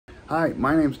Hi,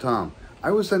 my name's Tom.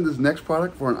 I was sent this next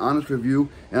product for an honest review,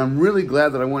 and I'm really glad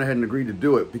that I went ahead and agreed to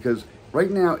do it because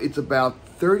right now it's about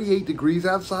 38 degrees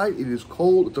outside. It is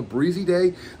cold. It's a breezy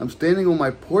day. I'm standing on my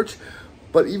porch,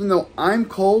 but even though I'm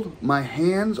cold, my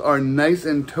hands are nice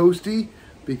and toasty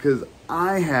because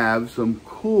I have some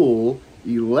cool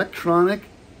electronic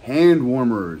hand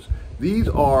warmers. These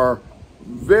are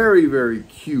very, very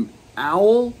cute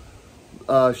owl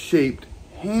shaped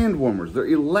hand warmers. They're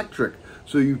electric.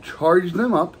 So you charge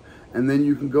them up and then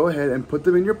you can go ahead and put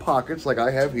them in your pockets like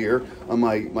I have here on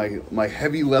my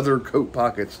heavy leather coat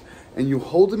pockets, and you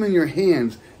hold them in your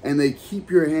hands and they keep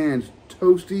your hands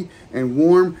toasty and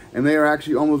warm, and they are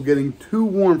actually almost getting too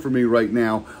warm for me right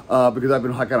now because I've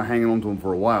been kind of hanging on to them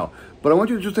for a while. But I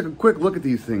want you to just take a quick look at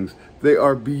these things. They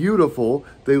are beautiful.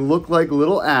 They look like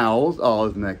little owls. Oh,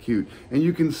 isn't that cute? And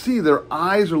you can see their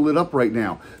eyes are lit up right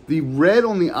now. The red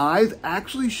on the eyes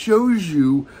actually shows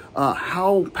you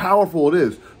how powerful it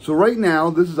is. So right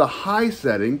now, this is a high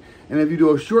setting, and if you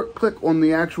do a short click on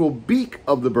the actual beak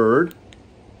of the bird,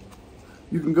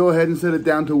 you can go ahead and set it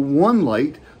down to 1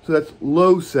 light, so that's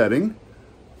low setting.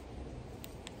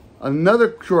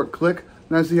 Another short click,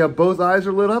 now see how both eyes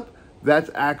are lit up?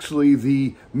 That's actually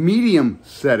the medium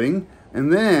setting.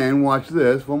 And then watch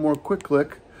this, one more quick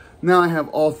click. Now I have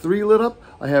all 3 lit up.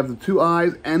 I have the 2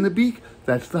 eyes and the beak.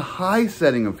 That's the high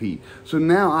setting of heat. So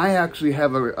now I actually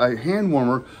have a hand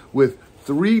warmer with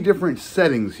 3 different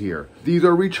settings here. These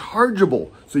are rechargeable,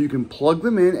 so you can plug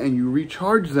them in and you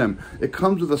recharge them. It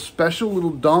comes with a special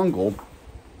little dongle.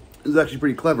 This is actually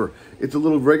pretty clever. It's a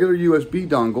little regular USB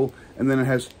dongle, and then it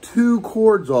has 2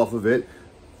 cords off of it,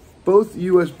 both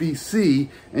USB-C,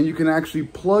 and you can actually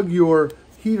plug your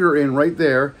heater in right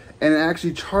there, and it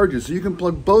actually charges. So you can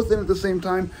plug both in at the same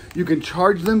time. You can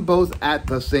charge them both at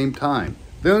the same time.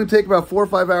 They only take about 4 or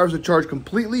 5 hours to charge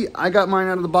completely. I got mine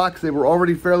out of the box. They were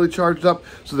already fairly charged up,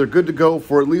 so they're good to go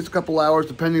for at least a couple hours,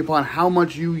 depending upon how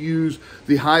much you use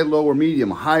the high, low, or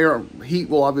medium. Higher heat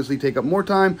will obviously take up more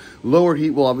time. Lower heat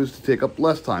will obviously take up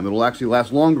less time. It'll actually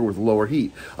last longer with lower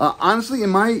heat. Honestly, in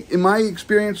my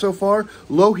experience so far,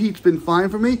 low heat's been fine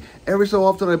for me. Every so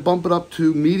often I bump it up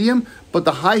to medium, but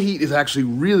the high heat is actually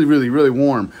really, really, really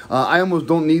warm. I almost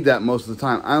don't need that most of the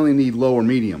time. I only need low or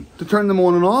medium. To turn them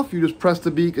on and off, you just press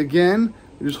the beak again.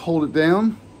 You just hold it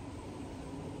down,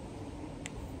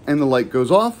 and the light goes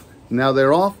off. Now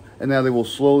they're off, and now they will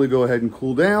slowly go ahead and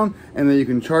cool down, and then you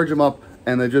can charge them up,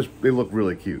 and they look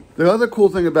really cute. The other cool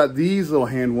thing about these little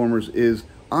hand warmers is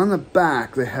on the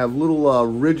back, they have little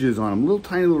ridges on them, little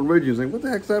tiny little ridges. Like, what the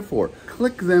heck's that for?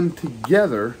 Click them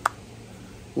together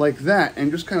like that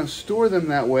and just kind of store them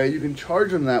that way. You can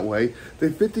charge them that way. They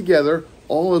fit together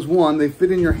all as one. They fit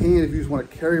in your hand if you just want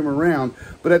to carry them around.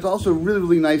 But it's also really,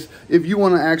 really nice if you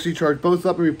want to actually charge both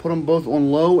up and you put them both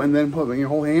on low and then put them in your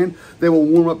whole hand. They will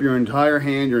warm up your entire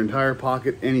hand, your entire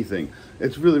pocket, anything.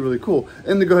 It's really, really cool.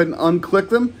 And to go ahead and unclick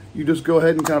them, you just go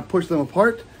ahead and kind of push them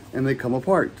apart, and they come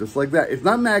apart just like that. It's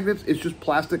not magnets, it's just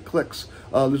plastic clicks.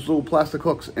 There's little plastic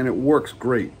hooks, and it works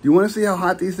great. Do you want to see how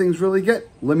hot these things really get?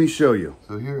 Let me show you.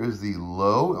 So here is the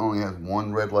low. It only has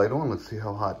 1 red light on. Let's see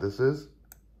how hot this is.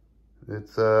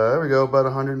 It's, there we go, about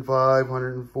 105,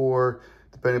 104.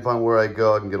 Depending upon where I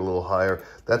go, I can get a little higher.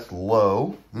 That's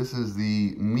low. This is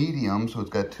the medium, so it's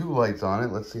got 2 lights on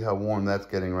it. Let's see how warm that's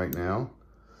getting right now.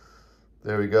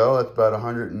 There we go, that's about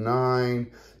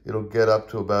 109. It'll get up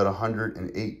to about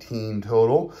 118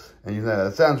 total. And you know,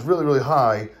 that sounds really, really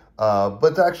high, but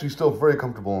it's actually still very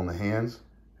comfortable in the hands.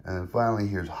 And then finally,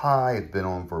 here's high. It's been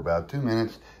on for about 2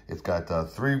 minutes. It's got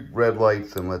 3 red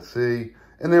lights, and let's see.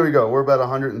 And there we go, we're about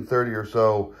 130 or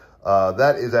so.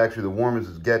 That is actually the warmest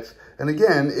it gets. And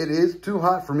again, it is too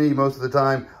hot for me most of the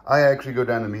time. I actually go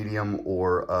down to medium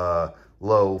or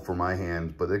low for my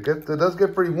hands, but it does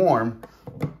get pretty warm.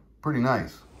 Pretty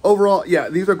nice. Overall, yeah,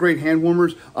 these are great hand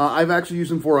warmers. I've actually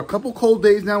used them for a couple cold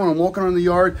days now when I'm walking around the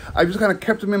yard. I've just kind of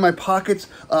kept them in my pockets,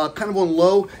 kind of on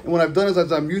low. And what I've done is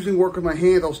as I'm using work with my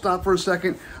hands, I'll stop for a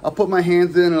second, I'll put my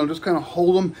hands in, and I'll just kind of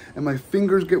hold them, and my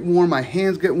fingers get warm, my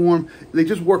hands get warm. They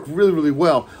just work really, really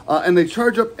well. And they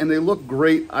charge up, and they look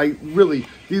great.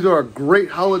 These are a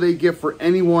great holiday gift for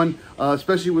anyone,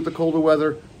 especially with the colder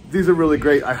weather. These are really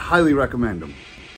great. I highly recommend them.